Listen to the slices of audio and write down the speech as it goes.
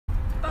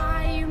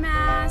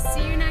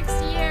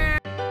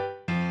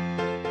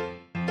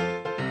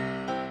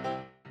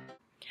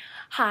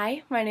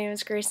Hi, my name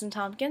is Grayson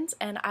Tompkins,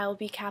 and I will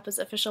be Kappa's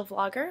official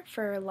vlogger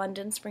for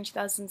London Spring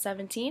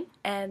 2017,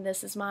 and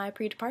this is my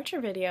pre-departure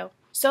video.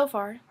 So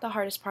far, the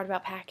hardest part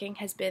about packing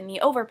has been the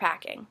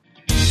overpacking.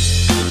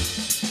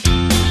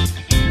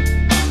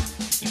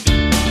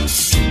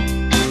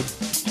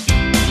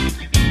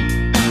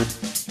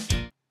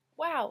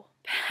 Wow,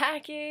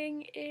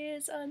 packing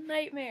is a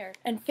nightmare.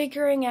 And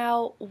figuring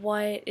out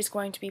what is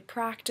going to be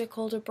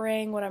practical to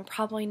bring, what I'm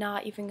probably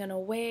not even going to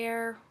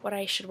wear, what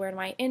I should wear to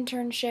my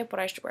internship, what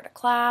I should wear to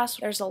class.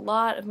 There's a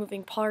lot of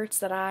moving parts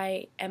that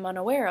I am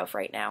unaware of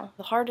right now.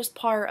 The hardest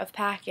part of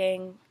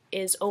packing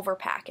is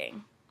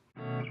overpacking.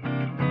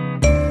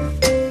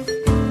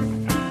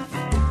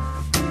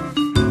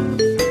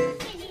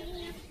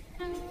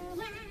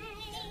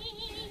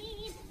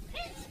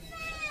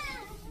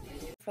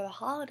 For the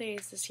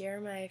holidays this year,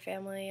 my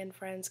family and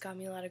friends got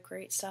me a lot of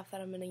great stuff that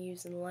I'm going to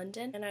use in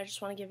London, and I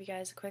just want to give you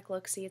guys a quick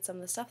look-see at some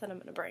of the stuff that I'm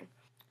going to bring.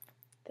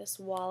 This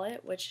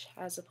wallet, which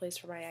has a place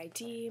for my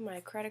ID, my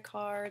credit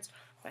cards,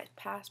 my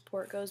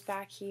passport goes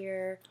back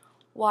here,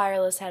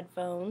 wireless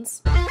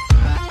headphones,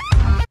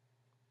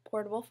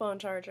 portable phone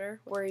charger,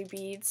 worry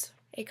beads,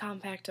 a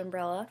compact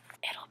umbrella.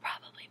 It'll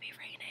probably be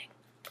raining.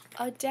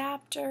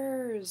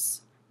 Adapters!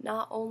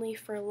 Not only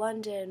for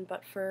London,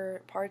 but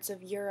for parts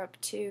of Europe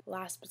too.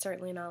 Last but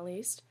certainly not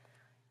least,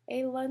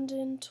 a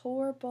London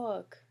tour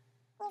book.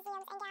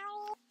 Museums and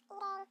galleries,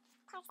 Eden,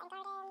 parks and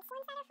gardens,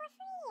 one side for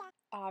free.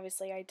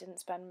 Obviously, I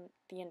didn't spend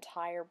the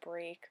entire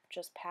break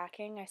just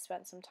packing. I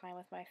spent some time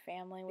with my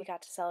family. We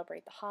got to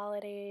celebrate the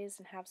holidays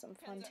and have some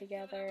fun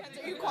together.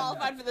 Are you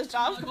qualified for this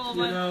job? You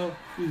know,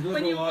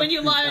 when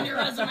you lie on your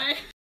resume.